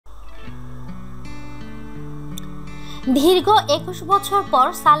দীর্ঘ ২১ বছর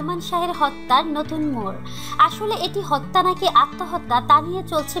পর সালমান শাহের হত্যার নতুন মোড়। আসলে এটি হত্যা নাকি আত্মহত্যা তা নিয়ে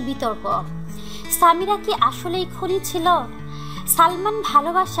চলছে বিতর্ক। সামিরা কি আসলেই খুনি ছিল? সালমান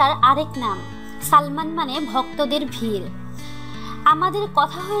ভালোবাসার আরেক নাম। সালমান মানে ভক্তদের ভিড়। আমাদের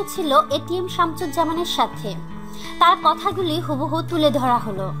কথা হয়েছিল এটিএম শামসুজ্জামানের সাথে। তার কথাগুলি হুবহু তুলে ধরা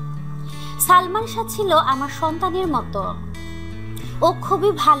হলো। সালমান শাহ ছিল আমার সন্তানের মতো। ও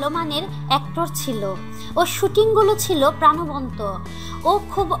খুবই ভালো মানের অ্যাক্টর ছিল। ওর শুটিংগুলো ছিল প্রাণবন্ত। ও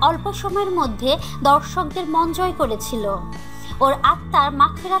খুব অল্প সময়ের মধ্যে দর্শকদের মন জয় করেছিল। ওর আত্মার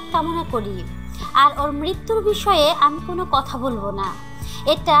মাগফিরাত কামনা করি। আর ওর মৃত্যুর বিষয়ে আমি কোনো কথা বলবো না।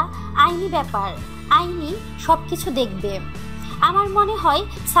 এটা আইনি ব্যাপার, আইনি সব কিছু দেখবে। আমার মনে হয়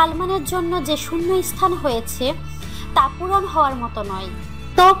সালমানের জন্য যে শূন্য স্থান হয়েছে তা পূরণ হওয়ার মতো নয়।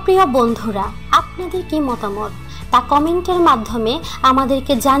 তো প্রিয় বন্ধুরা, আপনাদের কি মতামত তা কমেন্টের মাধ্যমে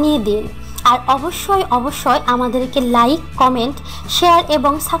আমাদেরকে জানিয়ে দিন। আর অবশ্যই আমাদেরকে লাইক, কমেন্ট, শেয়ার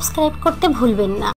এবং সাবস্ক্রাইব করতে ভুলবেন না।